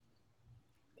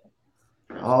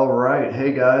All right.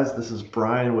 Hey guys, this is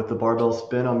Brian with the Barbell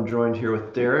Spin. I'm joined here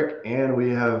with Derek, and we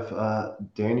have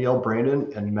Danielle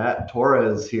Brandon and Matt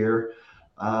Torres here.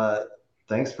 Uh,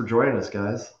 Thanks for joining us,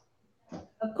 guys.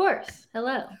 Of course.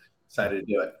 Hello. Excited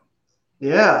to do it.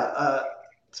 Yeah,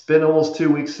 it's been almost 2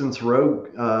 weeks since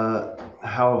Rogue.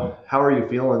 How are you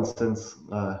feeling since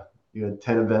you had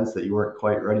 10 events that you weren't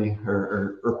quite ready,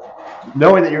 or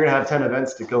knowing that you're gonna have 10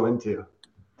 events to go into?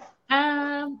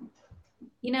 Um,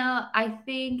 I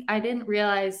think I didn't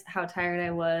realize how tired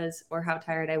I was or how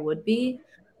tired I would be.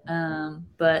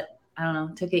 But I don't know,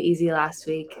 took it easy last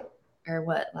week. Or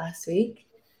what, last week?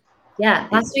 Yeah,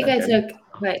 last week Second. I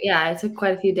took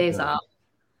quite a few days Yeah. off.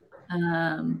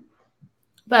 Um,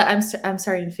 but I'm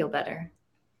starting to feel better.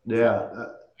 Yeah,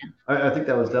 So, I think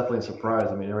that was definitely a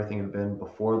surprise. I mean, everything had been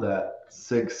before that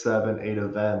 6, 7, 8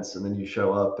 events, and then you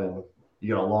show up and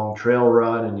you got a long trail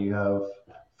run, and you have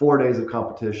 4 days of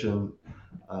competition,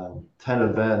 10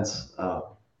 events.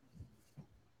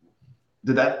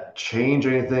 Did that change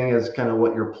anything as kind of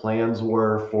what your plans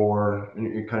were for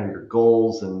your kind of your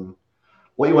goals and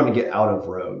what you want to get out of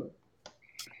Road?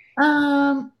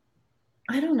 um,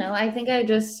 I don't know. I think I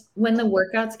just when the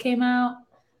workouts came out,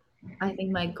 I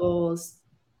think my goals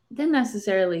didn't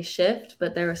necessarily shift,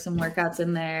 but there were some workouts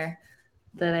in there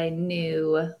that I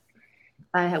knew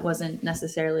wasn't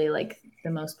necessarily like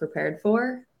the most prepared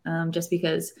for, just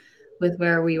because with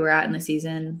where we were at in the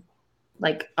season,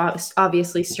 like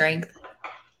obviously strength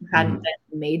hadn't Mm-hmm. been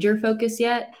a major focus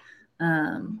yet.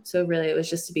 So really, it was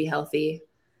just to be healthy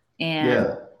and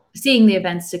Yeah, seeing the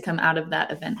events to come out of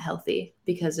that event healthy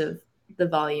because of the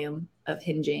volume of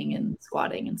hinging and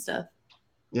squatting and stuff.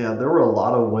 yeah, there were a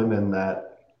lot of women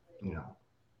that you know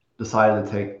decided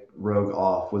to take Rogue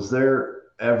off. Was there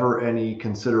ever any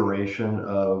consideration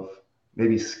of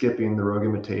maybe skipping the Rogue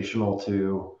Invitational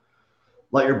to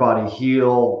let your body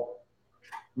heal,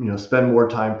 spend more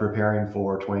time preparing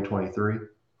for 2023?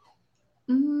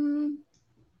 Mm,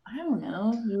 I don't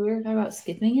know. We were talking about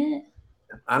skipping it.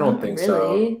 I don't Not think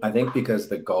so. really. I think because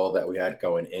the goal that we had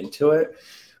going into it,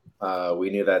 we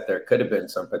knew that there could have been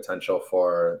some potential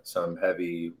for some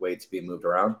heavy weights being moved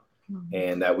around Mhm.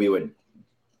 and that we would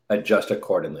adjust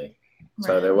accordingly.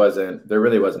 So Right. there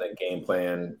really wasn't a game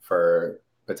plan for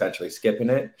potentially skipping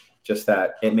it, just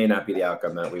that it may not be the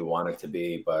outcome that we want it to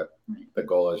be, but Right. the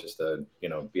goal is just to,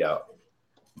 be out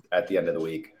at the end of the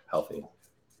week healthy.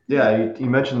 Yeah, you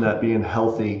mentioned that being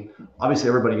healthy. Obviously,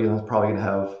 everybody is probably going to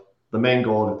have the main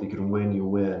goal. If you can win, you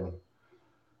win.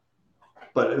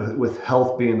 But with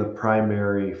health being the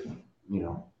primary,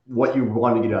 what you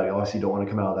want to get out, you obviously don't want to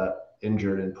come out of that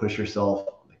injured and push yourself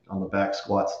on the back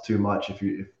squats too much if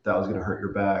that was going to hurt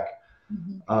your back.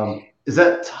 Mhm. Is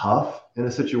that tough in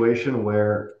a situation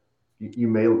where you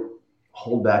may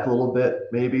hold back a little bit,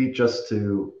 maybe just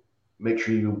to make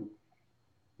sure you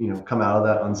come out of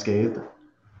that unscathed?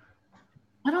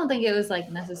 I don't think it was like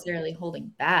necessarily holding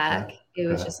Okay. back. It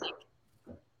was Okay. just like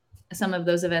some of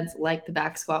those events, like the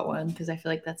back squat one, because I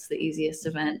feel like that's the easiest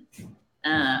event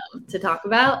um, to talk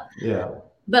about. Yeah.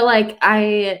 But like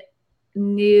I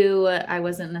knew I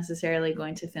wasn't necessarily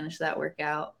going to finish that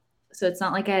workout. So it's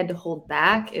not like I had to hold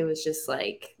back. It was just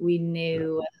like we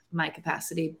knew my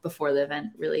capacity before the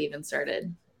event really even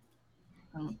started.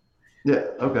 Um, Yeah.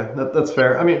 Okay. That's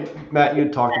fair. I mean, Matt, you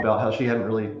had talked about how she hadn't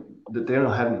really, that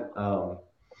Daniel hadn't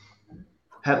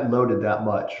loaded that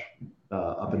much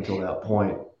up until that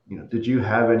point. Did you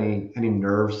have any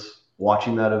nerves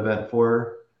watching that event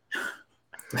for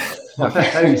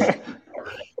her?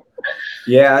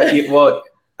 Yeah, well,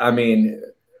 I mean,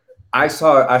 I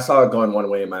saw it going one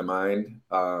way in my mind.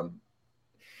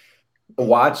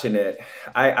 Watching it,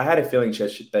 I had a feeling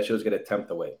that she was going to tempt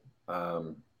the weight.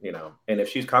 And if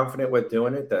she's confident with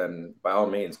doing it, then by all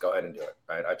means, go ahead and do it.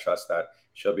 Right? I trust that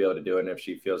she'll be able to do it. And if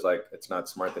she feels like it's not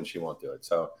smart, then she won't do it.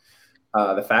 So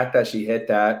the fact that she hit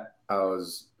that, I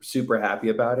was super happy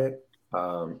about it.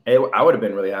 I would have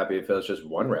been really happy if it was just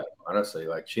one rep. Honestly,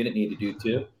 like she didn't need to do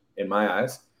two in my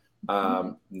eyes,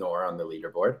 nor on the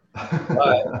leaderboard.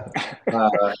 But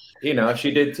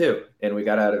she did too, and we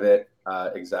got out of it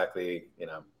exactly,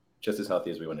 just as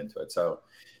healthy as we went into it. So,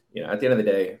 at the end of the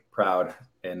day, proud,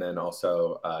 and then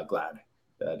also glad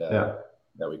that Yeah.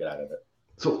 that we got out of it.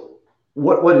 So,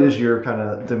 what is your kind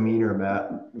of demeanor,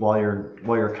 Matt, while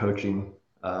you're coaching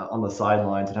on the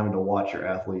sidelines and having to watch your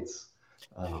athletes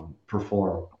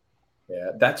perform?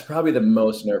 Yeah, that's probably the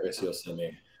most nervous you'll see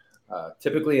me.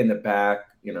 Typically in the back,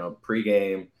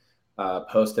 pregame,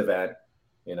 post event,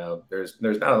 there's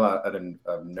not a lot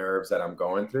of nerves that I'm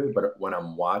going through, but when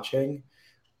I'm watching,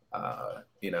 uh,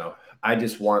 you know, I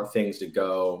just want things to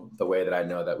go the way that I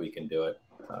know that we can do it.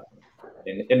 Uh,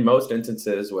 In most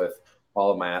instances with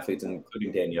all of my athletes,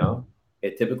 including Danielle,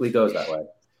 it typically goes that way.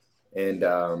 And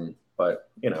but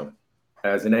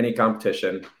as in any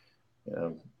competition,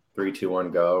 3, 2,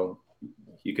 1, go.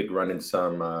 You could run into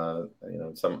some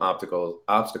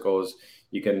obstacles.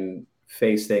 You can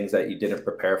face things that you didn't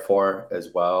prepare for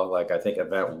as well. Like I think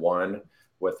event 1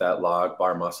 with that log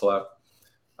bar muscle up,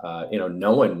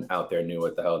 no one out there knew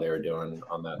what the hell they were doing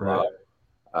on that Right.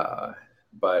 log.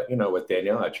 But with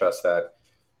Danielle, I trust that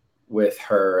with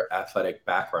her athletic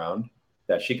background,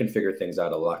 that she can figure things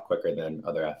out a lot quicker than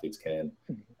other athletes can.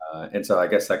 And so I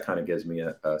guess that kind of gives me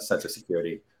a sense of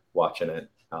security watching it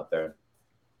out there.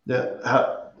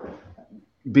 Yeah.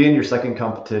 Being your second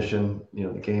competition,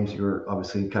 the games, you were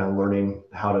obviously kind of learning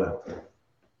how to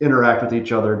interact with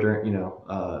each other during,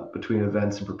 between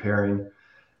events and preparing.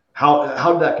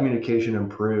 How did that communication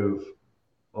improve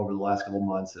over the last couple of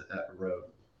months at Rogue?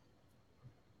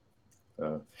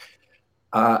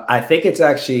 I think it's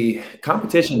actually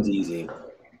competition's easy.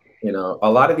 A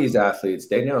lot of these athletes,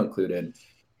 Danielle included,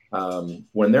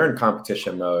 when they're in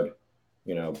competition mode,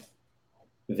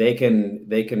 they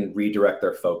can redirect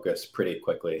their focus pretty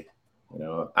quickly.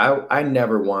 I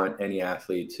never want any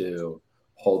athlete to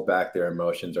hold back their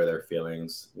emotions or their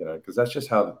feelings, because that's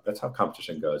how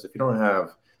competition goes. If you don't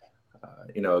have,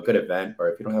 a good event, or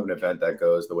if you don't have an event that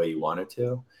goes the way you want it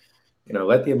to,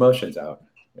 let the emotions out,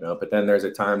 but then there's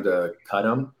a time to cut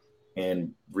them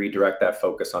and redirect that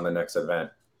focus on the next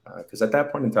event. Because at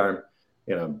that point in time,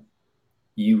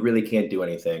 you really can't do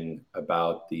anything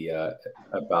about the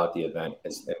event.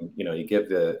 And you give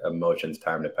the emotions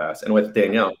time to pass. And with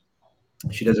Danielle,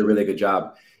 she does a really good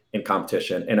job in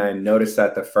competition. And I noticed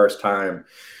that the first time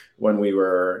when we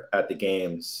were at the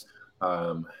games,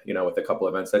 with a couple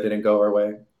events that didn't go our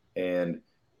way, and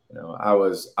I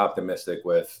was optimistic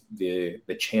with the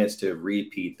chance to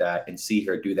repeat that and see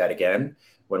her do that again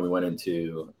when we went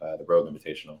into the Rogue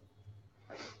Invitational.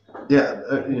 Yeah,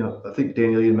 I think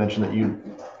Danielle, you mentioned that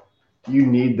you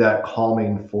need that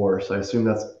calming force. I assume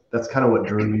that's kind of what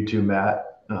drew you to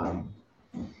Matt,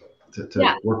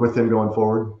 to work with him going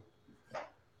forward.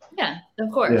 Yeah, of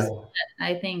course. Yeah.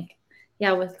 I think,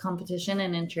 with competition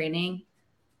and in training,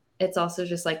 it's also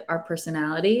just like our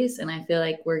personalities, and I feel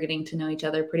like we're getting to know each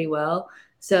other pretty well.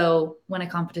 So when a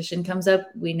competition comes up,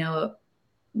 we know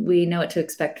what to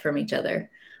expect from each other.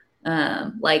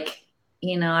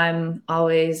 I'm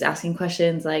always asking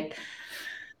questions like,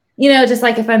 just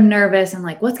like if I'm nervous, I'm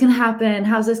like, what's going to happen?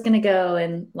 How's this going to go?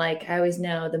 And like, I always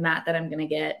know the Matt that I'm going to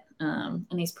get. And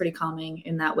he's pretty calming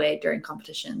in that way during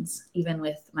competitions, even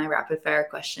with my rapid fire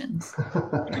questions.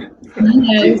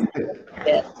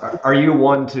 Are you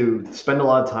one to spend a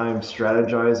lot of time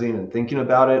strategizing and thinking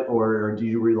about it, or do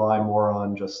you rely more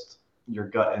on just your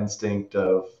gut instinct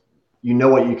of,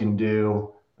 what you can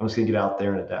do, I'm just going to get out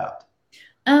there and adapt?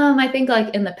 I think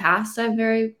like in the past, I've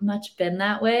very much been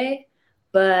that way,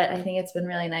 but I think it's been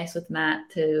really nice with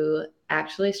Matt to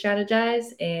actually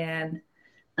strategize and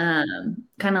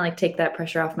kind of like take that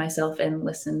pressure off myself and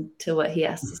listen to what he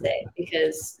has to say,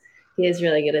 because he is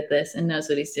really good at this and knows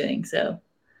what he's doing. So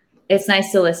it's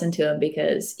nice to listen to him,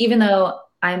 because even though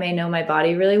I may know my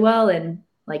body really well and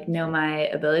like know my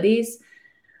abilities,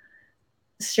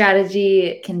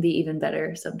 strategy can be even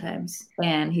better sometimes,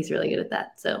 and he's really good at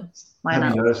that. So why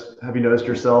not? Have you noticed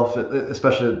yourself,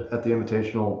 especially at the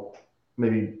Invitational,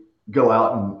 maybe go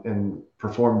out and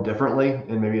perform differently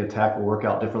and maybe attack the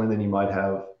workout differently than you might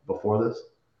have before this?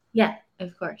 Yeah,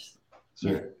 of course.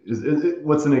 So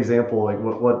what's an example? Like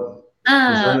what was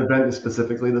there an event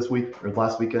specifically this week or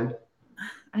last weekend?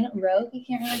 Rogue, I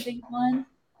can't really think of one.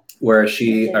 Where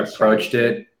she approached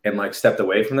it and like stepped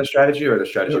away from the strategy, or the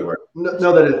strategy worked?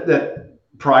 No, that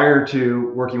prior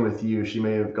to working with you, she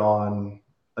may have gone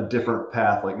a different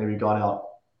path, like maybe gone out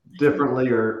differently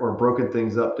or broken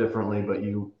things up differently, but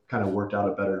you kind of worked out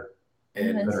a better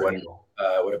angle.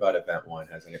 What about event 1?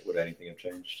 Would anything have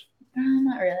changed?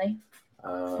 Not really.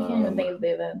 I can't even think of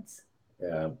the events.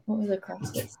 Yeah. What was the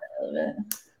CrossFit style of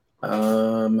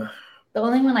it? The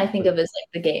only one I think of is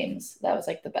like the games. That was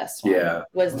like the best one. Yeah.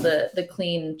 Was the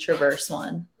clean traverse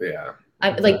one. Yeah.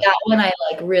 Like that one I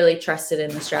like really trusted in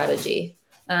the strategy.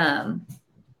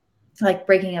 Like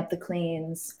breaking up the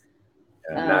cleans.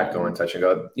 Not going touch and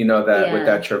go. With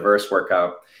that traverse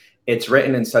workout, it's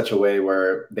written in such a way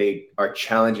where they are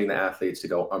challenging the athletes to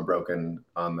go unbroken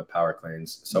on the power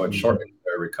cleans. So it shortens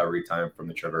their recovery time from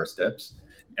the traverse dips.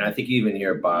 And I think you even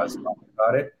hear Boz talking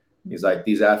about it. He's like,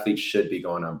 these athletes should be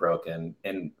going unbroken.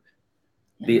 And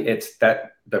the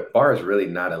bar is really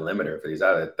not a limiter for these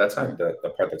athletes. That's not the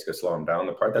part that's going to slow them down.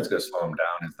 The part that's going to slow them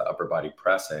down is the upper body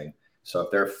pressing So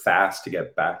if they're fast to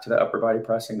get back to the upper body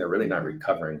pressing, they're really not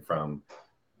recovering from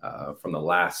the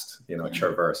last,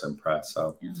 traverse and press.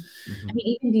 So, I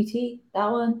mean, even DT, that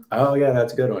one. Oh yeah,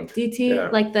 that's a good one.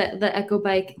 DT, like the Echo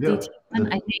Bike DT one.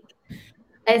 I think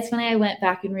it's funny. I went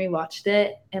back and rewatched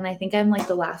it, and I think I'm like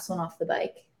the last one off the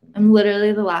bike. I'm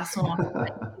literally the last one off the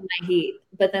bike in my heat.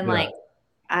 But then like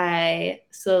I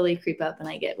slowly creep up, and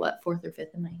I get what, 4th or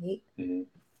 5th in my heat.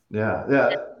 Yeah,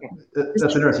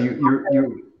 that's interesting.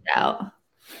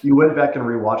 You went back and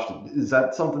rewatched it. Is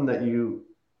that something that you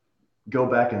go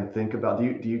back and think about?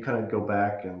 Do you kind of go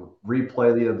back and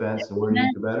replay the events and where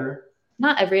you get better?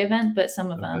 Not every event, but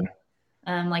some of them.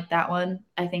 Like that one,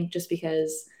 I think just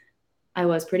because I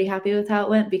was pretty happy with how it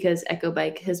went, because Echo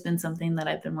Bike has been something that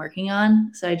I've been working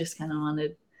on. So I just kind of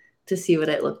wanted to see what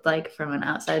it looked like from an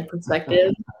outside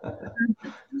perspective.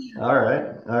 All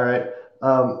right.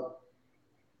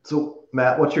 So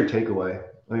Matt, what's your takeaway?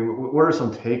 I mean, what are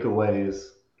some takeaways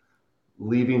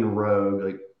leaving Rogue?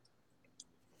 Like,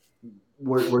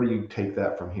 where do you take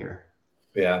that from here?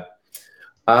 Yeah.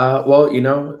 Well,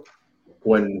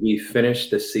 when we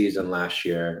finished the season last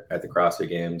year at the CrossFit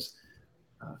Games,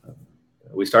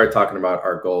 we started talking about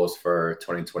our goals for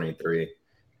 2023.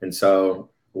 And so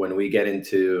when we get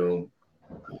into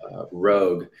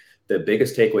Rogue, the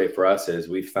biggest takeaway for us is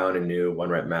we found a new 1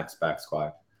 rep max back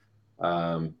squat.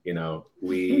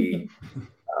 We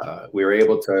were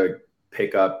able to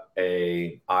pick up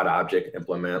a odd object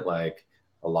implement like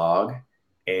a log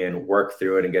and work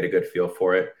through it and get a good feel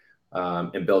for it,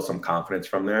 and build some confidence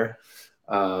from there.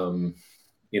 There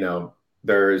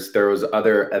was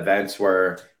other events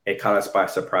where it caught us by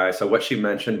surprise. So what she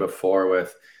mentioned before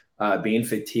with being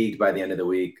fatigued by the end of the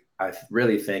week, I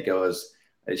really think it was,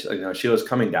 she was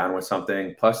coming down with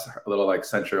something, plus a little like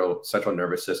central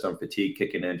nervous system fatigue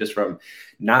kicking in just from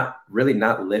not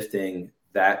lifting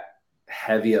that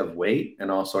heavy of weight,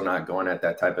 and also not going at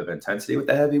that type of intensity with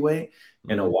the heavy weight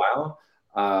in a while.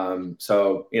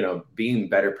 So, being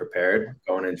better prepared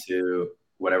going into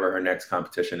whatever her next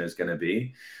competition is going to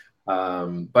be.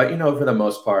 But, for the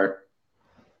most part,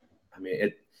 I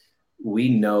mean, we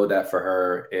know that for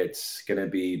her, it's going to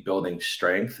be building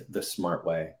strength the smart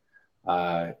way.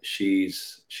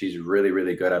 She's really,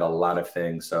 really good at a lot of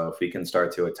things. So if we can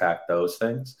start to attack those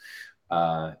things,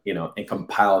 and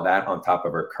compile that on top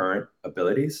of her current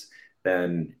abilities,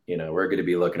 then, we're going to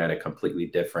be looking at a completely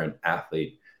different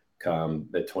athlete come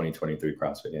the 2023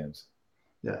 CrossFit Games.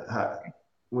 Yeah.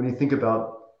 When you think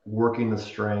about working the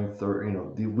strength or,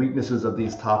 the weaknesses of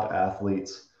these top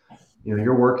athletes,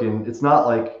 you're working, it's not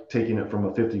like taking it from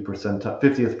a 50th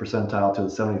percentile to the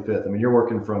 75th. I mean, you're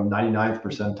working from 99th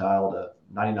percentile to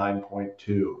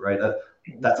 99.2, right?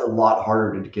 That's a lot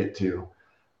harder to get to.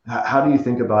 How do you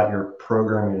think about your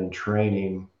programming and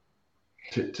training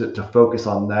to focus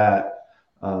on that?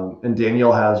 And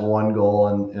Danielle has one goal,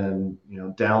 and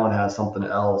Dallin has something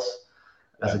else.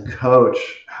 As a coach,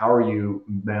 how are you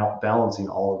balancing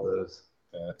all of those?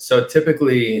 So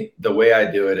typically, the way I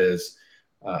do it is,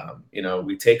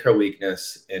 we take her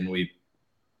weakness and we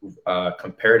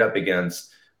compare it up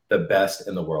against the best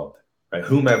in the world, right?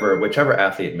 Whichever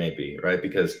athlete it may be, right?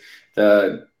 Because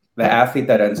the athlete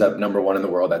that ends up number 1 in the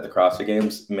world at the CrossFit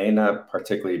Games may not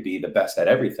particularly be the best at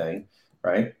everything,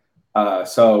 right?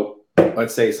 So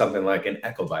let's say something like an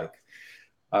Echo Bike.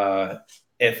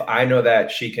 If I know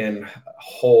that she can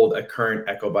hold a current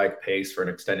Echo Bike pace for an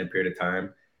extended period of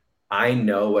time, I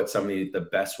know what some of the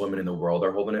best women in the world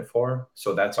are holding it for.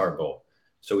 So that's our goal.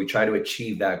 So we try to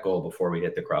achieve that goal before we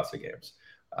hit the CrossFit Games.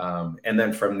 And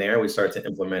then from there, we start to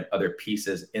implement other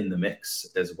pieces in the mix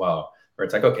as well, where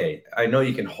it's like, okay, I know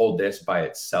you can hold this by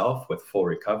itself with full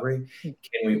recovery.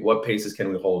 What paces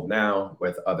can we hold now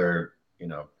with other,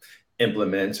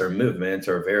 implements or movements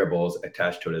or variables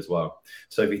attached to it as well?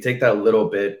 So if you take that little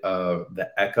bit of the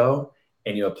echo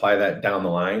and you apply that down the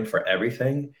line for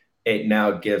everything, it now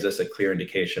gives us a clear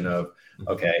indication of,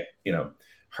 okay,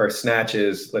 her snatch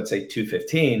is, let's say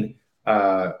 215,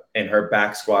 and her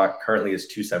back squat currently is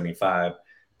 275.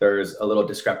 There's a little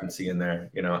discrepancy in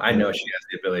there. I know she has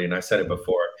the ability, and I said it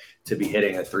before, to be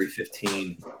hitting a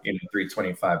 315,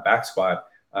 325 back squat.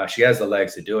 She has the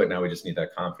legs to do it. Now we just need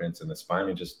that confidence in the spine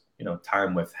and just,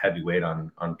 time with heavy weight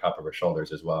on top of her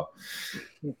shoulders as well.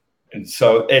 And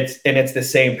so it's the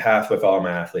same path with all my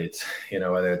athletes,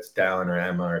 whether it's Dallin or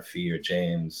Emma or Fee or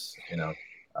James,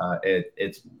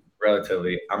 it's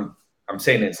relatively, I'm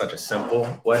saying it in such a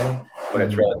simple way, but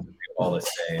it's relatively all the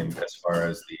same as far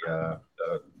as the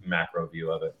macro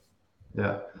view of it.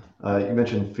 Yeah. You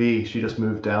mentioned Fee. She just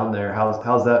moved down there.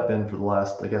 How's that been for the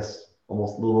last, I guess,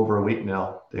 almost a little over a week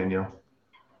now, Danielle?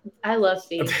 I love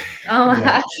feet.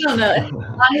 I don't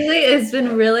know. Honestly, it's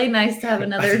been really nice to have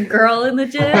another girl in the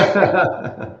gym.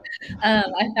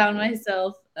 I found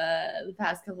myself the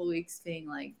past couple weeks being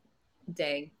like,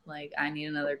 dang, like I need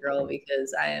another girl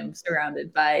because I am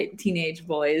surrounded by teenage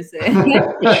boys. So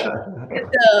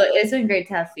it's been great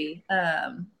to have Fee.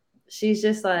 She's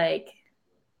just like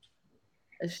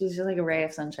a ray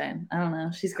of sunshine. I don't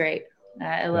know. She's great.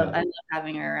 I love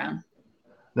having her around.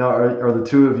 Now, are the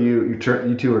two of you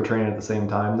two are training at the same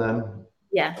time then?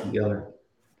 Yeah. Together.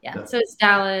 Yeah. So it's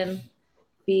Dallin,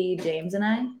 Fee, James, and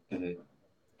I. Mm-hmm.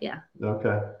 Yeah.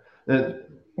 Okay.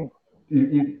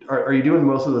 Are you doing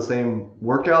most of the same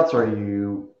workouts, or are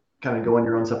you kind of going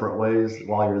your own separate ways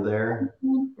while you're there?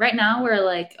 Right now, we're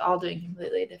like all doing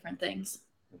completely different things.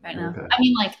 Right now, okay. I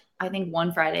mean, like I think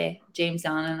one Friday, James,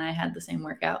 Dallin, and I had the same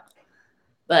workout,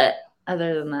 but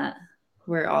other than that,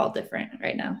 we're all different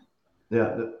right now.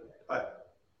 Yeah.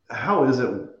 How is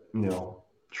it,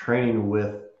 training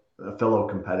with a fellow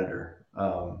competitor?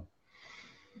 Obviously,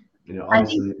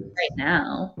 right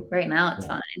now it's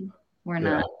fine. We're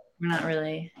not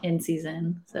really in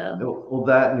season, so. Well,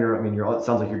 that and it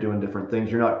sounds like you're doing different things.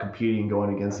 You're not competing,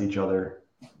 going against each other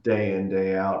day in,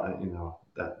 day out.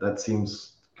 That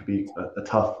seems to be a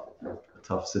tough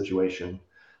situation.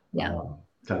 Yeah.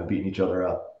 Kind of beating each other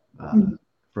up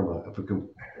from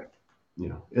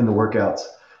in the workouts.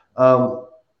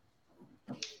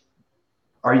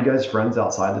 Are you guys friends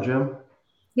outside the gym?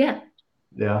 Yeah.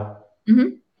 Yeah.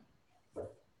 Mm-hmm.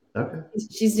 Okay.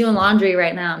 She's doing laundry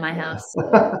right now at my house. So.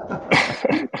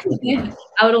 I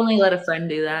would only let a friend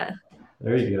do that.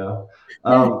 There you go.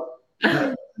 I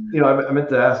meant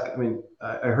to ask. I mean,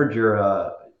 I heard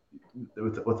your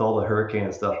with all the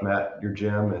hurricane stuff, Matt. Your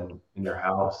gym and in your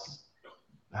house.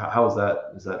 How is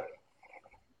that? Is that?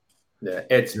 Yeah,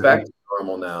 it's back to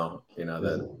normal now.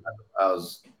 That I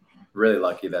was really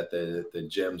lucky that the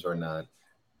gyms were not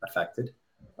affected.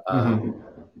 And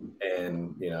I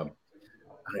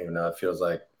don't even know. It feels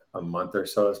like a month or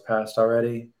so has passed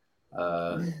already.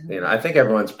 I think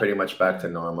everyone's pretty much back to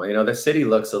normal. The city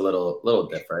looks a little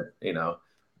different. A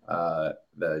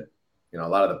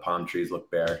lot of the palm trees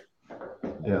look bare.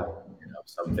 Yeah.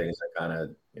 Some things are kind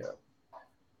of,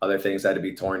 other things had to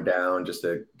be torn down just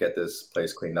to get this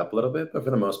place cleaned up a little bit. But for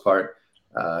the most part,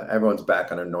 everyone's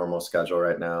back on a normal schedule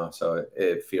right now. So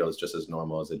it feels just as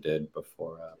normal as it did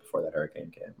before that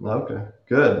hurricane came. Okay,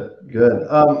 good.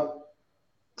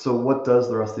 So what does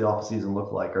the rest of the off season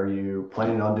look like? Are you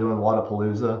planning on doing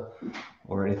Wodapalooza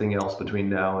or anything else between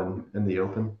now and the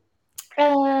Open?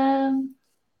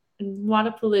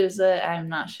 Wodapalooza, I'm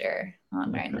not sure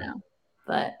on right now,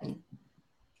 but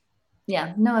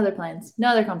yeah, no other plans, no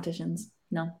other competitions,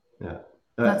 no. Yeah.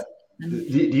 Do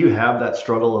you have that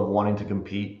struggle of wanting to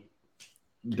compete?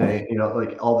 Like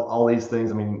all these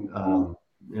things. I mean,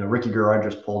 Ricky Garrard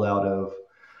just pulled out of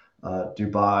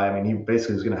Dubai. I mean, he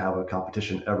basically is going to have a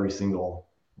competition every single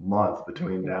month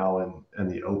between now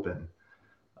and the Open.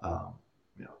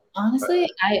 Honestly,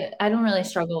 I don't really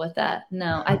struggle with that.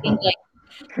 No, I think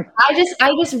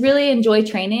I just really enjoy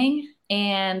training,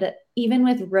 and even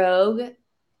with Rogue,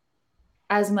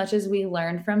 as much as we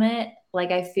learned from it,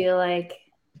 like I feel like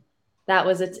that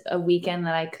was a weekend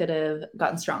that I could have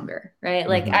gotten stronger, right?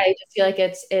 Like I just feel like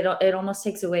it almost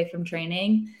takes away from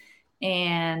training,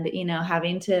 and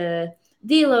having to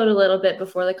deload a little bit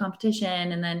before the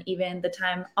competition, and then even the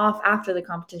time off after the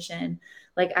competition.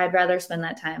 Like I'd rather spend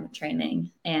that time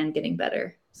training and getting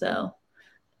better. So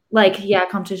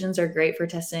competitions are great for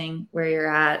testing where you're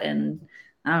at and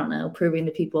I don't know, proving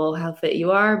to people how fit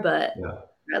you are, but I'd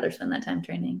rather spend that time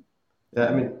training. Yeah.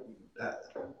 I mean,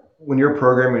 when you're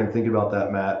programming and thinking about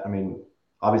that, Matt, I mean,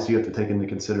 obviously you have to take into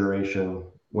consideration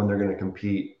when they're going to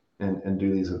compete and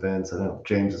do these events. I know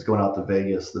James is going out to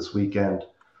Vegas this weekend.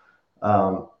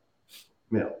 Does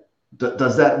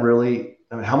that really,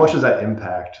 how much does that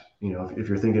impact, if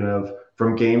you're thinking of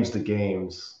from games to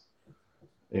games,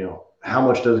 how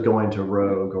much does going to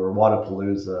Rogue or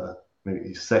Wodapalooza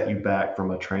maybe set you back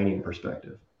from a training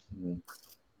perspective?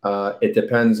 It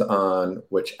depends on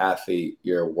which athlete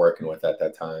you're working with at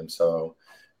that time. So,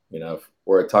 if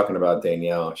we're talking about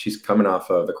Danielle, she's coming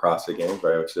off of the CrossFit Games,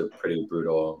 right, which is a pretty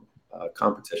brutal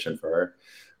competition for her.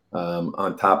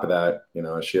 On top of that,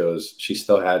 she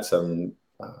still had some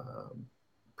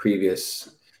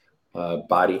previous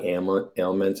body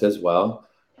ailments as well.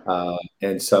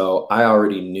 And so I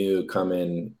already knew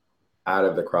coming out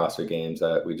of the CrossFit Games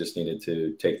that we just needed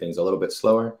to take things a little bit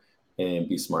slower and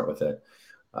be smart with it.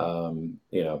 And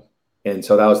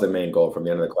so that was the main goal from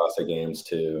the end of the CrossFit Games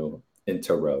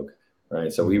into Rogue.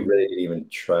 right? So we really didn't even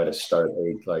try to start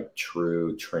a like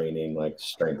true training, like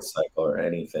strength cycle or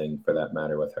anything for that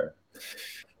matter with her.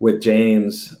 With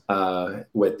James,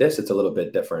 with this, it's a little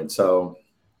bit different. So,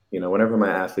 whenever my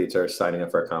athletes are signing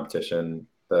up for a competition,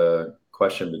 the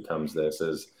question becomes this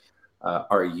is,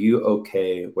 are you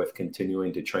okay with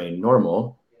continuing to train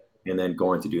normal and then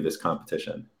going to do this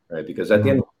competition, right? Because at the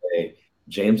end of the day,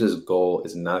 James's goal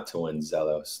is not to win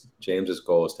Zelos. James's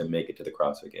goal is to make it to the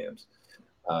CrossFit Games.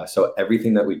 So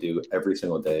everything that we do every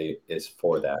single day is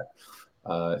for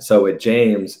that. So with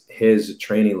James, his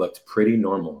training looked pretty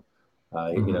normal.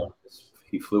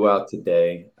 He flew out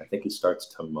today. I think he starts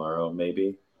tomorrow,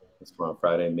 maybe. It's tomorrow,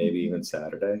 Friday, maybe even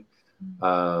Saturday.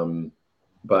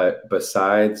 But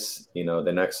besides,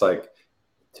 the next like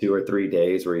 2 or 3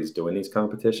 days where he's doing these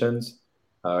competitions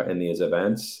and these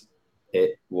events,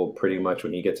 it will pretty much,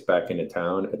 when he gets back into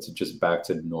town, it's just back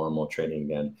to normal training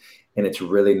again. And it's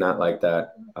really not like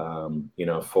that,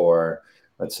 for,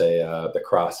 let's say, the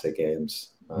CrossFit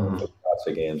Games. For the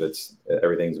CrossFit Games,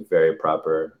 everything's very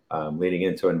proper, leading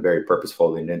into it and very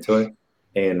purposeful leading into it.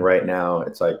 And right now,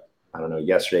 it's like, I don't know,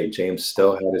 yesterday, James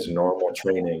still had his normal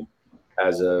training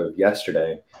as of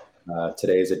yesterday.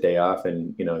 Today is a day off,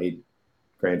 and,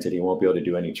 granted, he won't be able to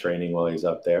do any training while he's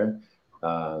up there.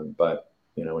 But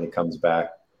when he comes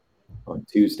back on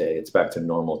Tuesday, it's back to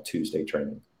normal Tuesday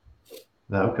training.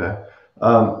 Okay.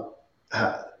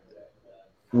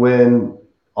 When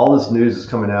all this news is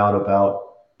coming out about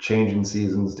changing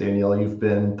seasons, Danielle, you've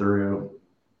been through,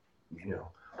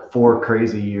 4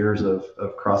 crazy years of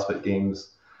CrossFit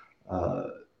Games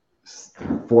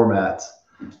formats.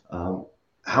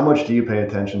 How much do you pay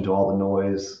attention to all the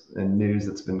noise and news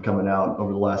that's been coming out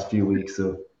over the last few weeks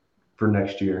for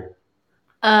next year?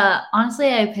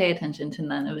 Honestly, I pay attention to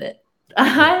none of it.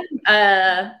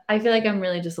 I feel like I'm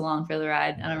really just along for the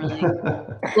ride. I don't really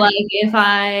like if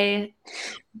I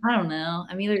don't know.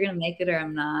 I'm either gonna make it or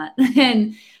I'm not.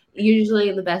 And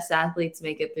usually the best athletes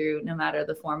make it through no matter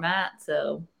the format.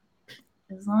 So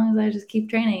as long as I just keep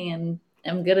training and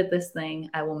I'm good at this thing,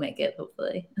 I will make it,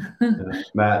 hopefully. Yeah.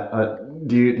 Matt,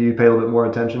 do you pay a little bit more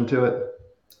attention to it?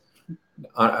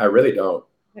 I really don't.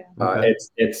 Yeah. Okay.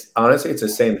 It's honestly, it's the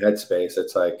same headspace.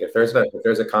 It's like if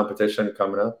there's a competition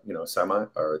coming up, semis,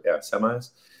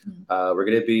 we're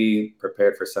gonna be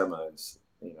prepared for semis.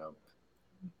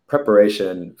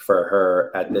 Preparation for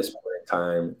her at this point in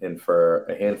time, and for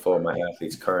a handful of my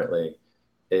athletes currently,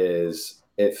 is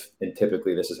and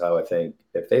typically this is how I think,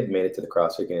 if they've made it to the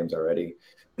CrossFit Games already,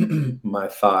 my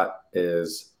thought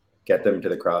is get them to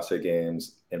the CrossFit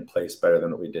Games and place better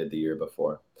than what we did the year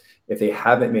before. If they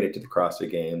haven't made it to the CrossFit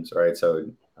Games, right?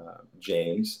 So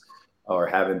James, or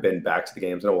haven't been back to the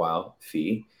games in a while,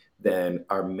 Fee, then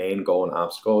our main goal and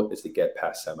obstacle is to get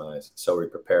past semis. So we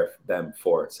prepare them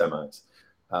for semis.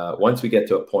 Once we get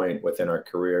to a point within our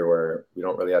career where we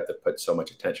don't really have to put so much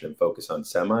attention and focus on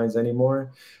semis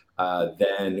anymore,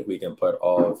 then we can put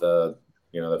all of the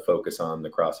focus on the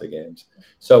CrossFit Games.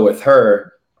 So with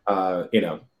her, I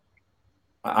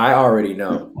already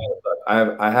know.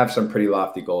 I have some pretty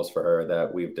lofty goals for her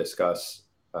that we've discussed,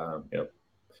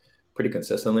 pretty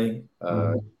consistently.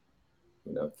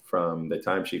 From the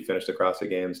time she finished the CrossFit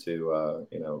Games to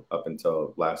up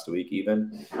until last week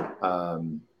even,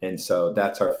 and so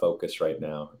that's our focus right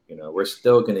now. We're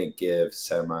still going to give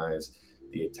semis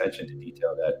the attention to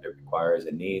detail that it requires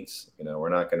and needs. We're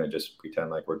not going to just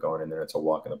pretend like we're going in there, it's a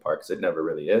walk in the park, because it never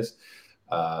really is.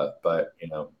 But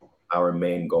our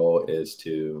main goal is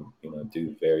to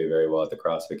do very, very well at the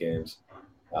CrossFit Games,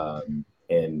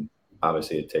 and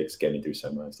obviously it takes getting through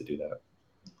semis to do that.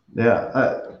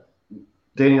 Yeah.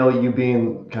 Danielle, you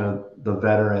being kind of the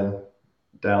veteran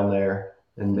down there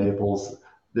in Naples,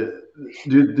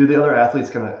 do the other athletes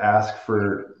kind of ask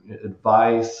for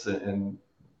advice and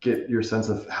get your sense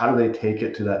of how do they take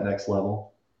it to that next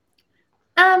level?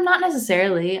 Not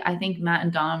necessarily. I think Matt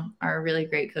and Dom are really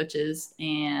great coaches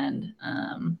and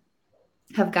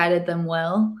have guided them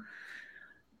well.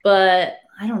 But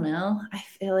I don't know. I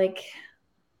feel like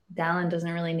Dallin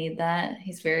doesn't really need that.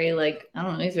 He's very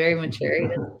he's very mature. He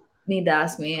doesn't need to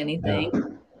ask me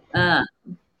anything. Yeah.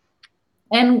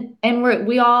 And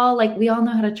we all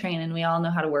know how to train, and we all know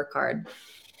how to work hard.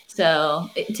 So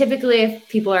typically if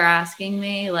people are asking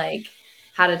me like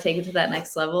how to take it to that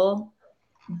next level,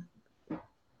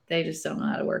 they just don't know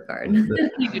how to work hard.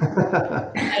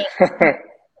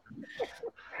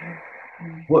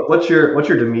 What's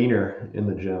your demeanor in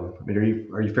the gym? I mean,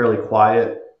 are you fairly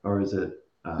quiet, or is it?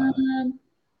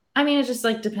 I mean, it just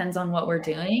depends on what we're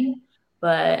doing.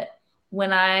 But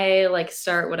when I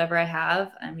start whatever I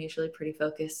have, I'm usually pretty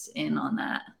focused in on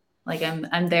that.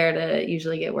 I'm there to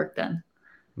usually get work done.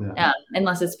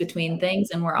 unless it's between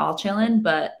things and we're all chilling.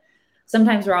 But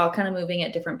sometimes we're all kind of moving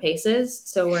at different paces.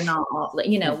 So we're not all,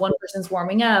 one person's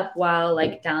warming up while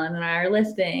like Dallin and I are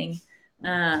lifting.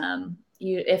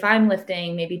 If I'm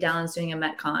lifting, maybe Dallin's doing a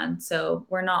Metcon. So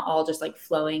we're not all just like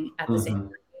flowing at the same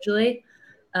time usually.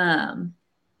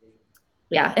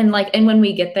 Yeah. And when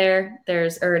we get there,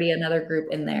 there's already another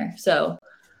group in there. So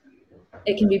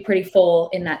it can be pretty full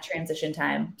in that transition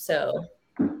time. So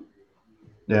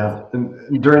yeah.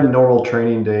 And during normal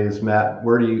training days, Matt,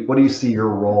 what do you see your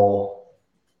role,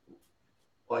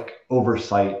 like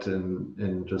oversight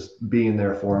and just being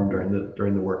there for them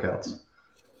during the workouts?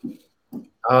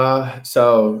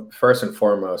 So first and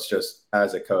foremost, just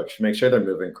as a coach, make sure they're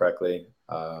moving correctly.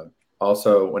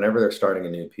 Also, whenever they're starting a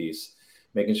new piece,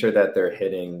 making sure that they're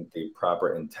hitting the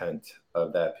proper intent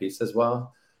of that piece as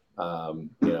well.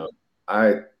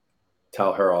 I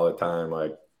tell her all the time,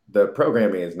 like, the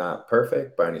programming is not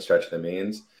perfect by any stretch of the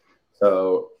means.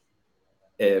 So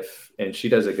and she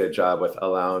does a good job with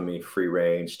allowing me free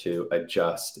range to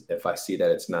adjust if I see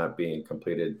that it's not being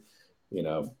completed,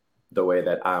 the way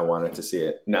that I wanted to see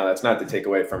it. Now, that's not to take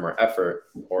away from her effort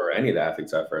or any of the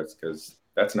athletes' efforts, because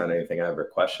that's not anything I ever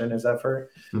question his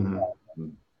effort.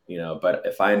 But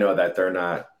if I know that they're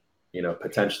not,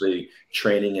 potentially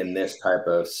training in this type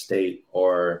of state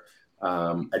or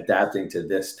adapting to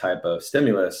this type of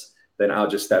stimulus, then I'll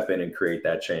just step in and create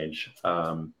that change.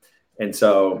 And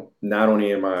so not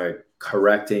only am I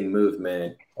correcting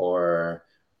movement or,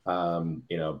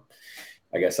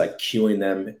 I guess like cueing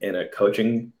them in a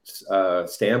coaching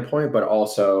standpoint, but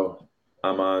also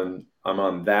I'm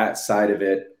on that side of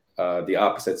it, the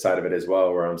opposite side of it as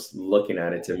well, where I'm looking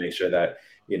at it to make sure that,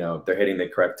 they're hitting the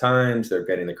correct times, they're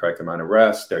getting the correct amount of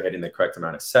rest, they're hitting the correct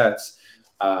amount of sets.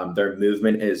 Their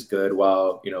movement is good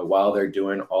while they're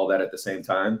doing all that at the same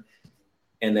time.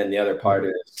 And then the other part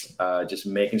is just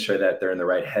making sure that they're in the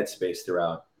right headspace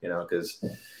throughout, because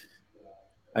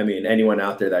anyone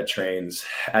out there that trains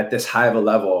at this high of a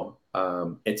level,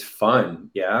 it's fun.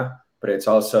 Yeah. But it's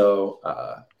also,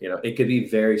 it could be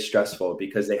very stressful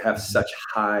because they have such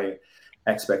high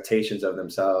expectations of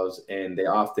themselves and they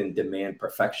often demand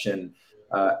perfection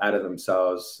out of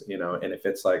themselves, and if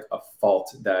it's like a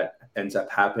fault that ends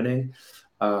up happening,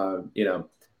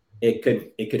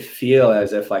 it could feel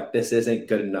as if like this isn't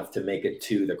good enough to make it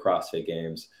to the CrossFit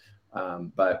Games.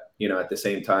 But, at the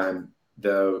same time,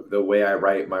 the way I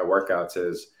write my workouts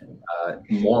is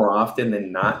more often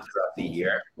than not throughout the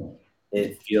year,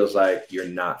 it feels like you're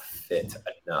not fit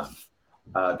enough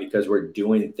because we're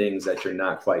doing things that you're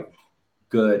not quite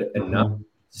good enough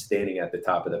standing at the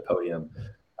top of the podium.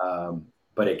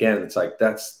 But again, it's like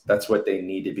that's what they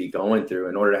need to be going through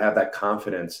in order to have that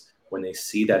confidence when they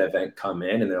see that event come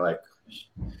in and they're like,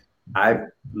 I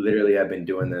literally have been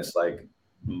doing this like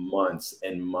months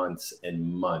and months and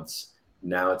months.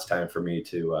 Now it's time for me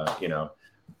to,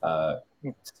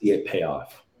 see it pay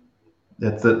off.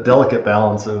 It's a delicate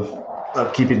balance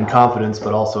of keeping confidence,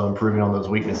 but also improving on those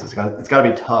weaknesses. It's got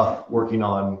to be tough working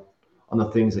on the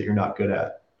things that you're not good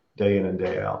at day in and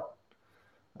day out.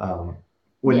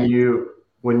 When you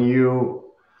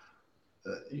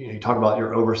talk about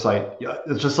your oversight,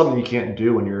 it's just something you can't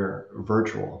do when you're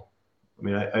virtual.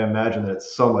 I imagine that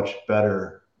it's so much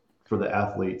better for the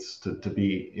athletes to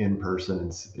be in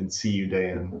person and see you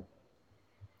day in.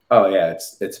 Oh yeah,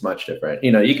 it's much different.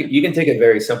 You can take a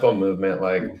very simple movement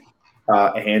like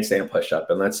a handstand push-up,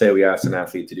 and let's say we ask an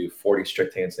athlete to do 40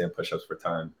 strict handstand push-ups per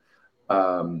time.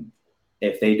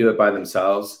 If they do it by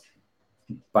themselves,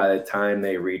 by the time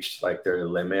they reach like their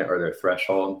limit or their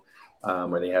threshold,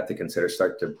 where they have to consider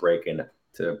start to break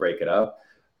it up,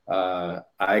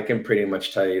 I can pretty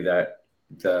much tell you that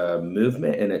the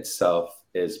movement in itself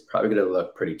is probably going to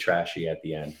look pretty trashy at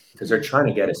the end because they're trying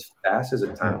to get as fast as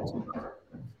a time,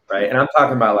 right? And I'm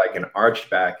talking about like an arched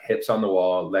back, hips on the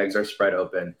wall, legs are spread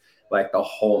open, like the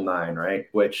whole nine, right?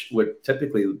 Which would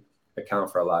typically account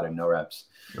for a lot of no reps.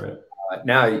 Right.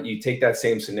 Now you take that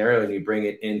same scenario and you bring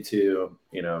it into,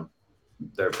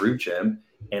 their group gym,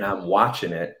 and I'm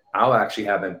watching it. I'll actually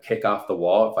have them kick off the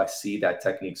wall if I see that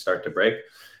technique start to break,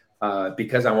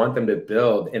 because I want them to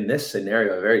build in this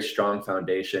scenario a very strong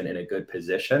foundation in a good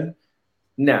position.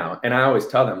 Now, and I always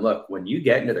tell them, look, when you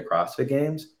get into the CrossFit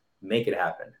Games, make it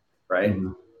happen, right?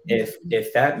 Mm-hmm.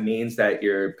 If that means that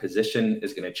your position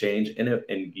is going to change and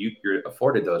you're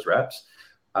afforded those reps,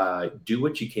 do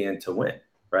what you can to win,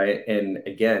 right? And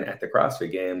again, at the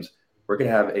CrossFit Games, we're going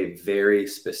to have a very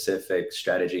specific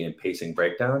strategy and pacing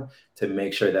breakdown to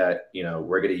make sure that,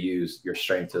 we're going to use your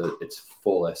strength to its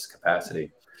fullest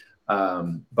capacity.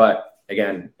 But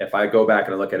again, if I go back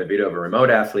and look at a video of a remote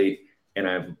athlete,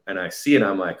 and I see it,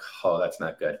 I'm like, oh, that's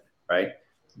not good, right?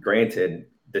 Granted,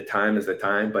 the time is the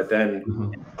time, but then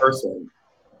in person,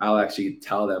 I'll actually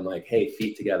tell them like, hey,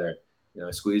 feet together,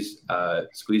 squeeze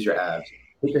your abs,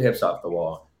 take your hips off the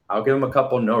wall. I'll give them a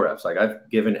couple no reps. Like I've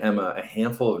given Emma a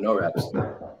handful of no reps,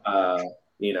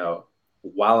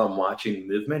 while I'm watching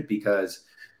movement, because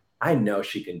I know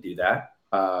she can do that,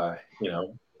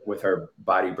 with her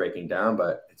body breaking down,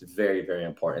 but it's very, very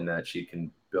important that she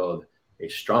can build a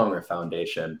stronger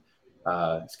foundation,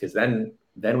 because then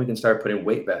we can start putting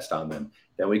weight vest on them.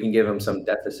 Then we can give them some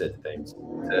deficit things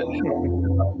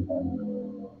to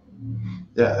help.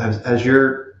 Yeah. Has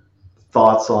your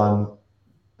thoughts on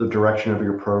the direction of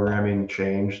your programming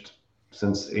changed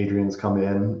since Adrian's come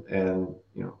in, and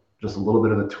just a little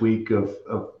bit of a tweak of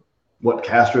what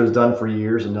Castro has done for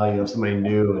years, and now you have somebody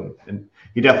new, and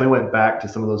he definitely went back to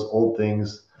some of those old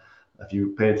things if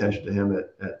you pay attention to him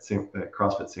at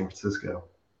CrossFit San Francisco.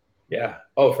 Yeah.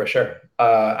 Oh, for sure.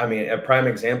 I mean, a prime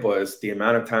example is the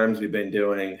amount of times we've been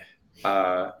doing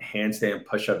handstand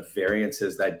push-up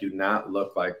variances that do not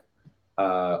look like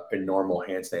a normal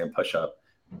handstand push-up.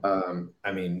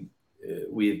 I mean,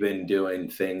 we've been doing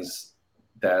things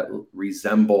that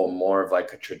resemble more of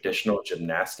like a traditional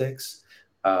gymnastics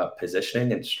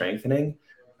positioning and strengthening,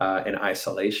 and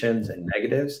isolations and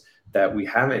negatives that we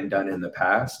haven't done in the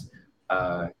past.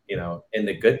 And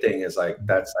the good thing is like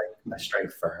that's like a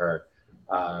strength for her.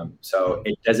 So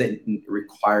it doesn't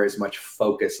require as much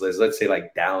focus as, let's say,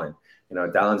 like Dallin.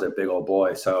 Dallin's a big old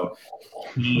boy, so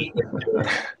he is doing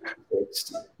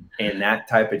and that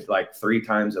type of like 3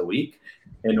 times a week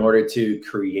in order to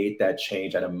create that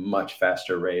change at a much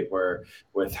faster rate. Where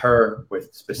with her,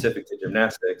 with specific to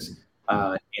gymnastics,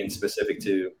 and specific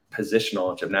to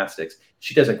positional gymnastics,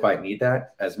 she doesn't quite need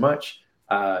that as much,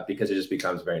 because it just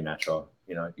becomes very natural.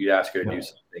 You ask her to do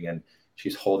something and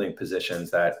she's holding positions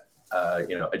that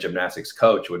a gymnastics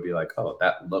coach would be like, oh,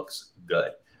 that looks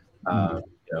good.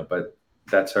 But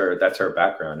that's her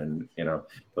background, and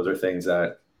those are things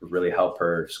that really help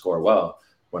her score well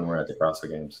when we're at the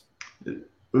CrossFit Games.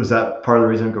 Was that part of the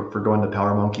reason for going to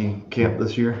Power Monkey camp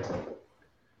this year?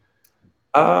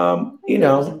 They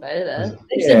just invited us.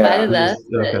 They just invited us.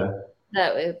 Okay.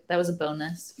 That was a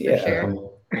bonus for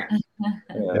sure.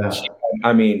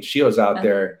 She was out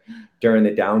there during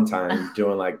the downtime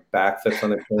doing like backflips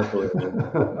on the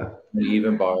trampoline,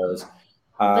 even bars.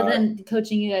 But then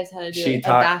coaching you guys how to do a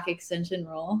back extension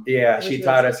roll. Yeah, she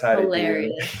taught us how to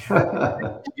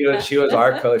do. She was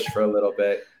our coach for a little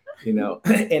bit,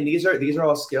 and these are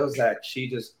all skills that she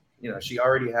just, she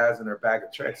already has in her bag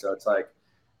of tricks. So it's like,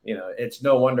 it's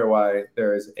no wonder why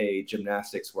there is a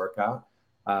gymnastics workout,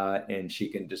 and she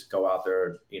can just go out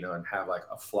there, and have like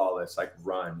a flawless like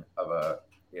run of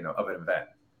an event.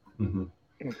 Mm-hmm.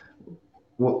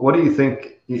 What do you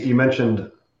think? You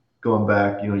mentioned going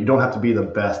back, you don't have to be the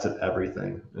best at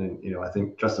everything. And, I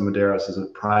think Justin Medeiros is a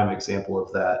prime example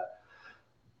of that.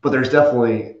 But there's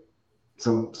definitely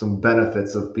some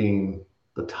benefits of being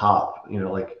the top,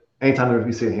 like anytime if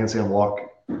you see a handstand walk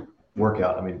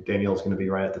workout, I mean, Danielle's going to be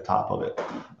right at the top of it.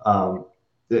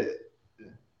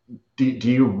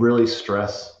 Do you really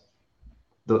stress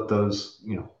those,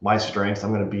 my strengths,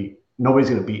 nobody's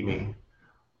going to beat me?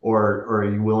 Or are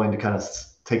you willing to kind of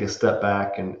take a step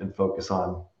back and focus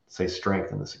on, say,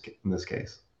 strength in this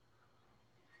case?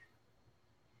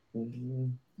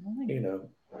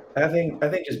 I think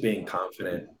just being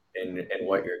confident in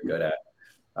what you're good at.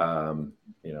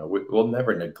 We'll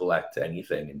never neglect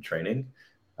anything in training.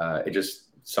 It just,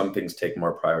 some things take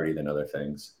more priority than other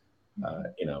things.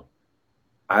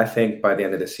 I think by the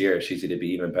end of this year, she's going to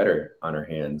be even better on her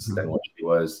hands than what she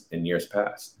was in years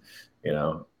past.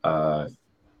 And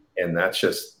that's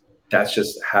just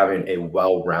having a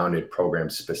well-rounded program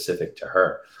specific to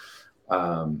her.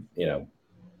 And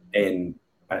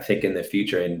I think in the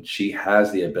future, and she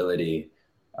has the ability,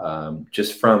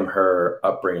 just from her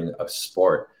upbringing of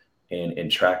sport and in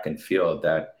track and field,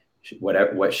 that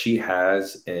what she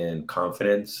has in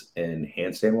confidence in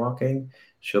handstand walking,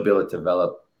 she'll be able to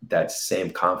develop that same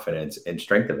confidence in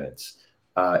strength events,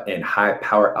 and high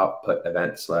power output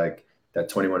events like that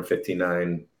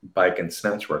 21:59 bike and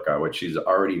snatch workout, which she's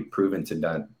already proven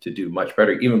to do much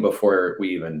better even before we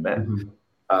even met.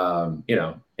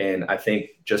 And I think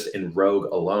just in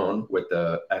Rogue alone with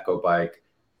the Echo bike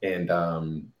and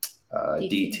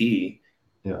DT,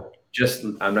 just,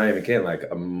 I'm not even kidding, like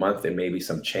a month and maybe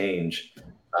some change,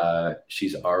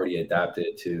 she's already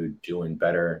adapted to doing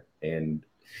better and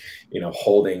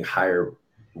holding higher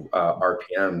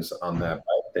RPMs on that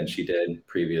bike than she did in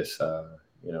previous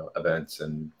events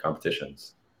and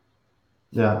competitions.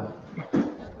 Yeah.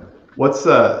 What's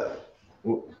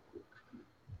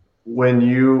when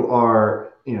you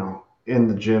are, in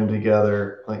the gym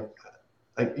together, like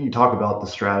you talk about the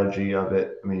strategy of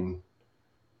it. I mean,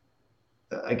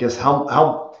 I guess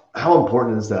how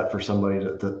important is that for somebody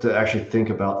to actually think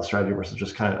about the strategy versus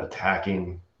just kind of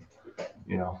attacking,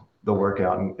 the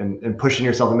workout and pushing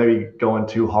yourself and maybe going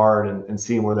too hard and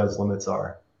seeing where those limits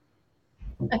are?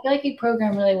 I feel like you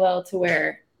program really well to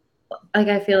where, like,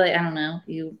 I feel like, I don't know,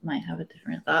 you might have a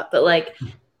different thought, but like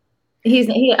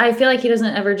I feel like he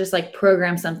doesn't ever just like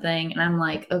program something and I'm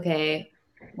like, okay,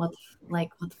 what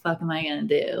the fuck am I gonna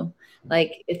do?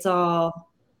 Like, it's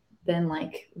all been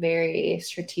like very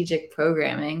strategic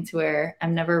programming to where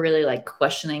I'm never really like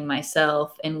questioning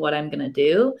myself and what I'm gonna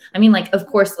do. I mean, like, of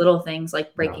course, little things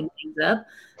like breaking things up,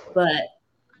 but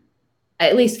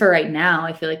at least for right now,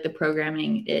 I feel like the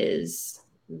programming is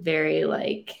very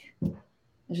like,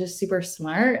 it's just super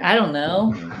smart. I don't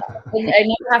know. I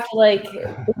never have to like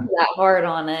think that hard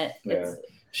on it. Yeah.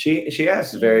 She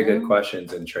asks very good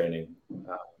questions in training,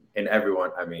 and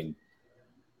everyone. I mean,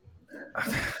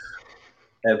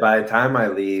 and by the time I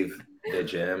leave the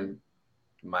gym,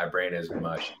 my brain is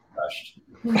mush crushed.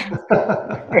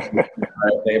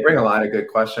 They bring a lot of good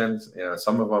questions.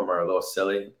 Some of them are a little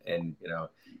silly, and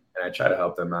I try to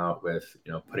help them out with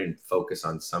putting focus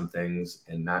on some things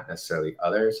and not necessarily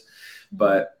others.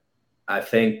 But I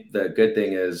think the good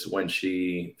thing is when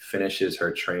she finishes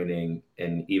her training,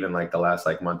 and even like the last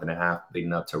like month and a half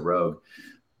leading up to Rogue,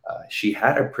 she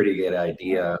had a pretty good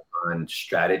idea on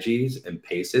strategies and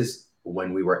paces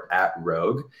when we were at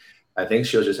Rogue. I think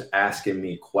she was just asking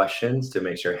me questions to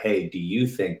make sure, hey, do you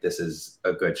think this is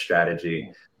a good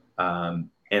strategy?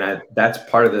 That's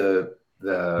part of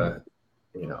the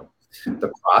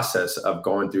process of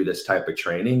going through this type of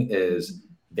training is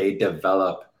they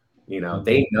develop,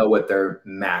 they know what their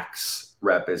max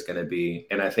rep is going to be.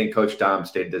 And I think Coach Dom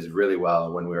stated this really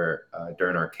well when we were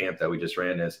during our camp that we just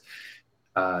ran is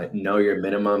know your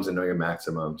minimums and know your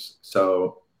maximums.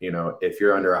 So, if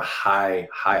you're under a high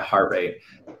heart rate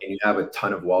and you have a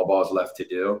ton of wall balls left to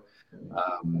do,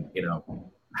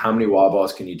 how many wall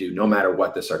balls can you do no matter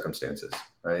what the circumstances,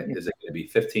 right? Is it going to be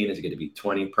 15? Is it going to be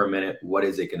 20 per minute? What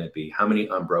is it going to be? How many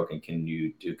unbroken can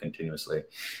you do continuously?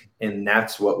 And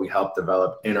that's what we help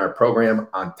develop in our program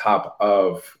on top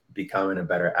of becoming a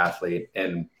better athlete.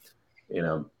 And,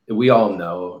 we all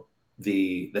know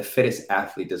the fittest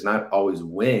athlete does not always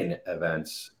win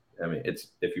events. I mean,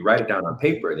 if you write it down on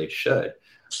paper, they should.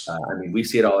 We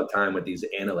see it all the time with these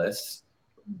analysts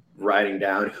writing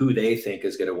down who they think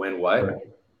is going to win what, right.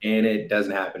 And it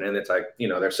doesn't happen. And it's like,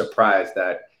 they're surprised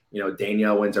that,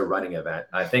 Danielle wins a running event.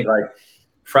 I think like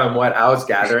from what I was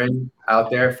gathering out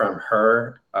there from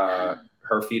her,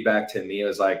 her feedback to me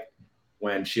was like,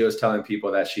 when she was telling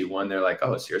people that she won, they're like,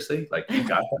 oh, seriously? Like you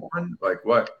got that one? Like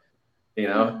what?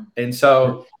 And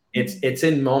so it's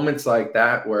in moments like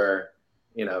that where,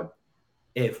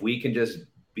 if we can just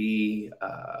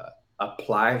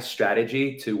apply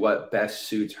strategy to what best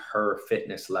suits her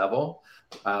fitness level,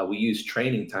 we use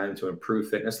training time to improve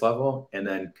fitness level and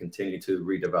then continue to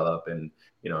redevelop and,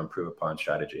 improve upon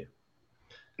strategy.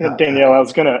 Danielle, I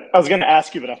was gonna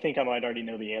ask you, but I think I might already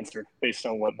know the answer based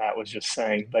on what Matt was just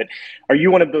saying. But are you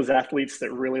one of those athletes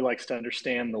that really likes to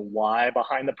understand the why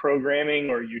behind the programming,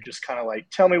 or you just kind of like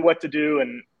tell me what to do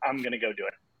and I'm gonna go do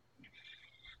it?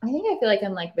 I feel like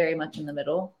I'm like very much in the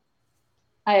middle.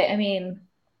 I mean,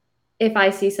 if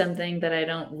I see something that I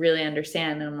don't really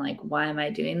understand, and I'm like, why am I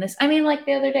doing this? I mean, like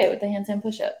the other day with the handstand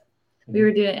push-up, I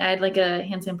had like a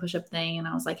handstand push-up thing, and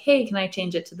I was like, hey, can I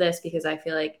change it to this? Because I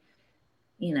feel like,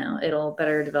 it'll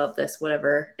better develop this,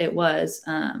 whatever it was.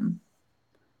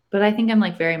 But I think I'm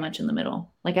like very much in the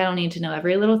middle. Like I don't need to know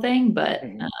every little thing, but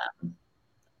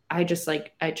I just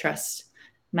like, I trust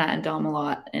Matt and Dom a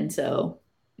lot. And so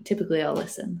typically I'll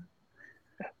listen.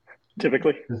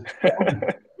 Typically.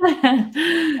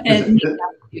 And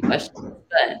questions,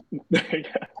 but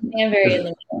I'm very in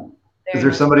the middle. Is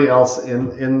there somebody else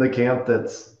in the camp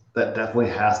that definitely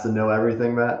has to know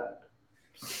everything, Matt?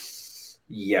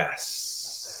 Yes.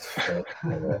 For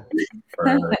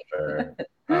sure.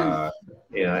 And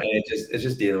it's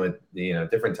just dealing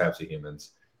with different types of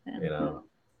humans.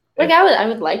 Like I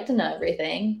would like to know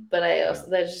everything, but I also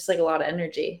there's just like a lot of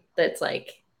energy that's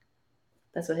like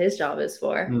that's what his job is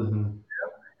for. Mm-hmm.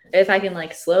 If I can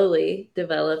like slowly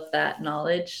develop that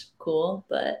knowledge, cool,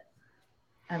 but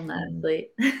I'm not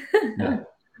athlete. Yeah.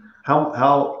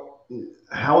 How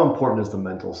important is the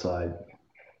mental side?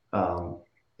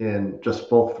 In just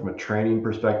both from a training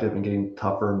perspective and getting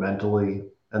tougher mentally,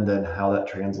 and then how that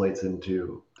translates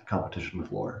into the competition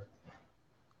floor.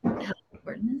 How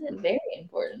important is it? Very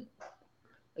important.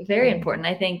 Very important.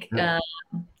 I think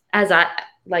as I,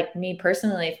 like me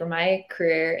personally, for my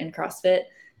career in CrossFit,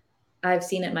 I've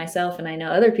seen it myself, and I know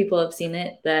other people have seen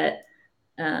it, that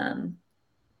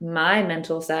my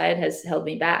mental side has held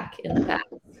me back in the past.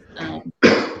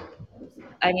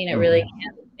 I mean, it really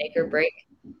can make or break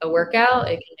a workout.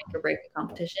 It can make or break a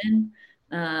competition,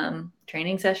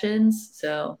 training sessions.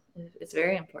 So it's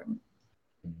very important.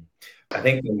 I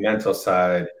think the mental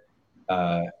side,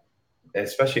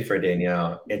 especially for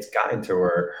Danielle, it's gotten to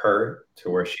her to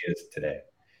where she is today,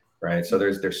 right? So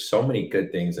there's so many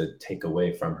good things that take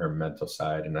away from her mental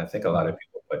side, and I think a lot of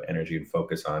people put energy and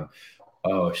focus on,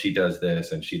 oh, she does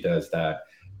this and she does that.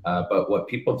 But what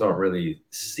people don't really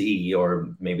see, or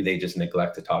maybe they just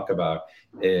neglect to talk about,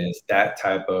 is that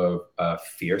type of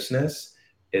fierceness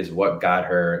is what got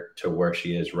her to where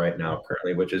she is right now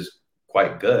currently, which is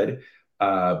quite good.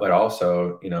 But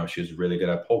also, she was really good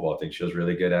at pole vaulting. She was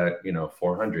really good at,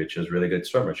 400. She was really good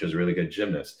swimmer. She was a really good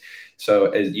gymnast. So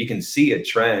as you can see a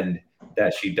trend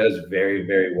that she does very,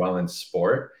 very well in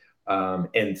sport.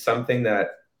 And something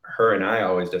that her and I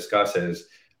always discuss is,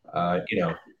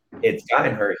 it's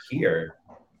gotten her here,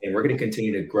 and we're going to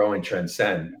continue to grow and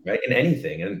transcend, right, in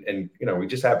anything. And we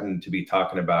just happen to be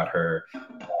talking about her,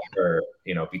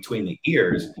 between the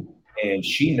ears, and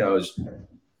she knows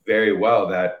very well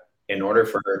that in order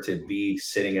for her to be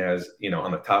sitting as,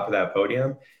 on the top of that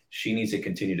podium, she needs to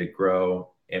continue to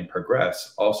grow and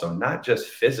progress also, not just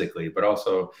physically, but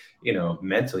also,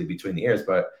 mentally between the ears.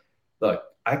 But look,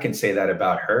 I can say that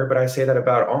about her, but I say that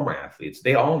about all my athletes.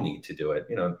 They all need to do it.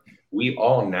 We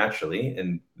all naturally,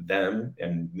 and them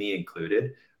and me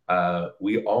included,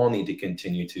 we all need to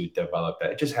continue to develop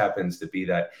that. It just happens to be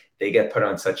that they get put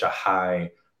on such a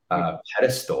high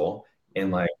pedestal,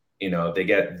 and they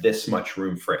get this much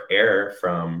room for error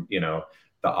from, the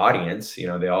audience.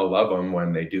 They all love them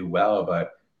when they do well,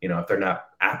 but, if they're not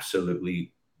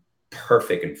absolutely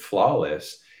perfect and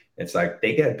flawless, it's like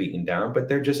they get beaten down, but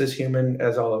they're just as human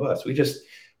as all of us.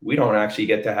 We don't actually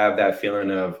get to have that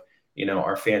feeling of,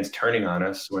 our fans turning on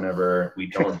us whenever we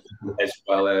don't do as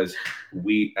well as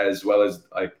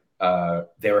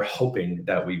they were hoping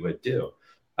that we would do.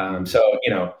 So,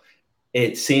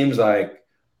 it seems like,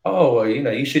 oh, well,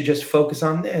 you should just focus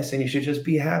on this, and you should just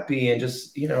be happy and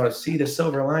just, see the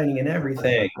silver lining in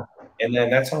everything. And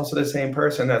then that's also the same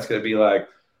person that's going to be like,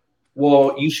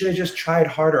 well, you should have just tried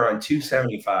harder on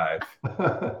 275.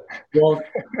 Well,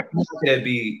 you could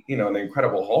be, the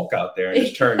Incredible Hulk out there and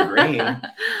just turn green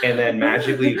and then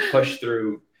magically push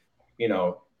through,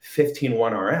 15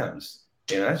 1RMs.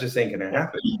 That's just ain't going to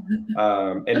happen.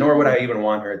 And nor would I even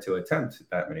want her to attempt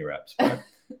that many reps. But,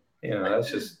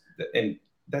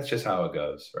 that's just how it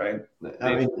goes, right?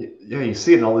 I mean, yeah, you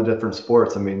see it in all the different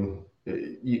sports. I mean,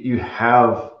 you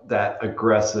have that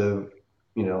aggressive,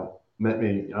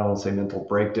 maybe I don't want to say mental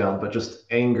breakdown, but just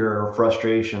anger or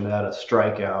frustration at a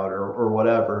strikeout or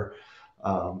whatever,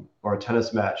 or a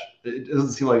tennis match. It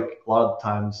doesn't seem like a lot of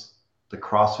times the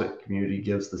CrossFit community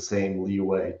gives the same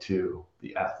leeway to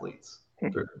the athletes.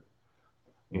 They're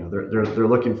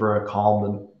looking for a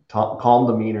calm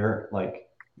demeanor. Like,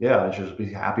 yeah, I should just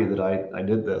be happy that I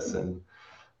did this. And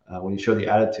when you show the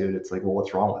attitude, it's like, well,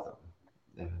 what's wrong with them?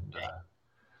 And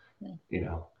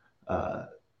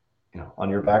on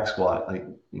your back squat, like,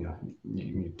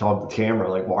 you talk to the camera,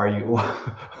 like, why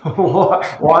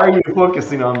are you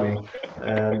focusing on me?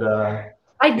 And I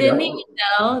didn't even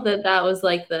know that was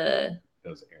like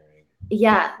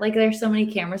yeah, like there's so many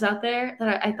cameras out there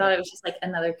that I thought it was just like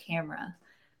another camera.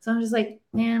 So I'm just like,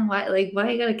 man, why you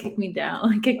gotta kick me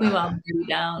down? Kick me while I'm pretty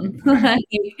down.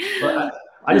 But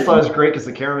I just thought it was great because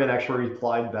the cameraman actually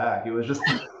replied back. It was just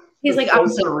he's like, so I'm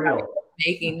so surreal.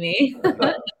 Making me.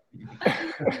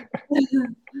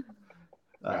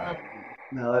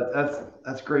 No,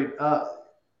 that's great.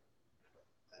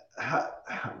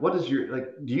 What is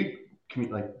your do you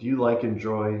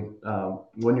enjoy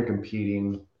when you're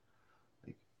competing?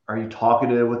 Like, are you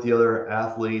talkative with the other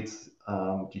athletes?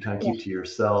 Do you kind of keep to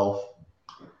yourself?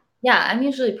 Yeah, I'm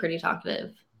usually pretty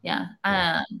talkative. Yeah.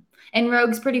 And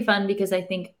Rogue's pretty fun because I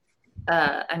think,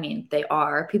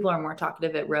 people are more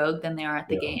talkative at Rogue than they are at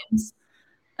the games.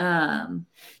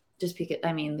 Just because,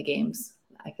 the games,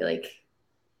 I feel like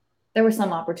there was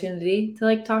some opportunity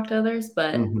to talk to others,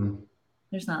 but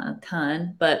there's not a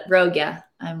ton. But Rogue, yeah,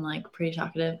 I'm pretty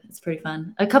talkative. It's pretty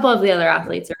fun. A couple of the other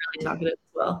athletes are really talkative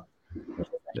as well.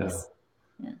 Nice.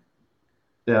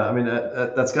 Yeah. I mean,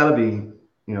 that's got to be,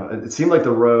 it seemed like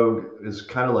the Rogue is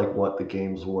kind of like what the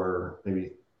games were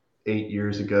maybe 8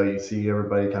 years ago. You see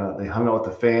everybody they hung out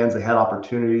with the fans. They had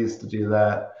opportunities to do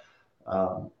that.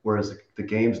 Whereas the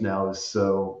games now is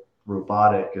so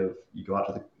robotic. Of you go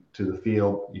out to the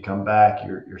field, you come back,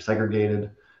 you're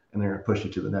segregated, and they're going to push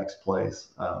you to the next place.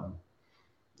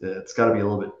 It's got to be a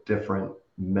little bit different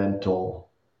mental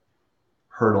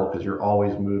hurdle because you're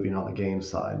always moving on the game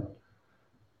side.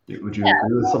 Would you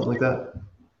agree with something like that?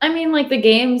 I mean, like the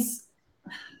games,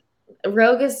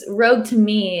 Rogue to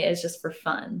me is just for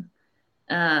fun.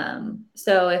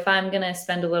 So if I'm going to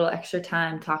spend a little extra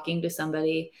time talking to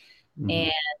somebody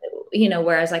and,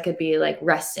 whereas I could be like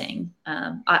resting,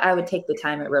 I would take the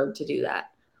time at Rogue to do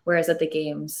that. Whereas at the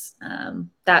games,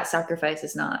 that sacrifice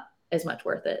is not as much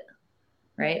worth it.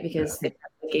 Right. Because the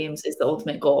games is the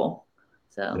ultimate goal.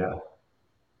 So,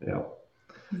 yeah.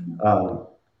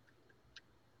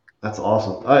 That's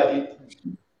awesome.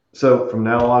 So from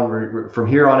now on, from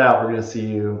here on out, we're going to see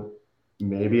you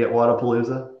maybe at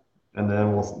Wadapalooza, and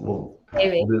then we'll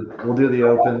do the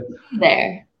Open.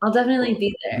 There, I'll definitely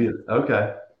be there.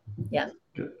 Okay. Yeah.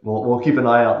 Good. We'll keep an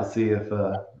eye out to see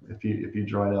if you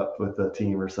join up with a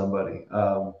team or somebody.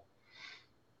 I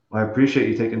appreciate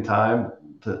you taking time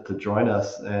to join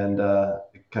us and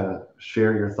kind of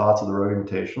share your thoughts of the Rogue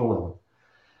Invitational and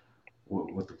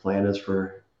what the plan is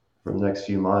for the next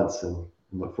few months, and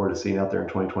look forward to seeing you out there in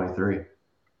 2023.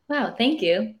 Wow, thank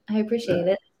you. I appreciate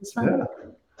it. It's fun. Yeah.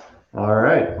 All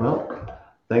right. Well,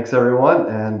 thanks everyone,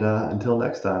 and until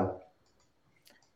next time.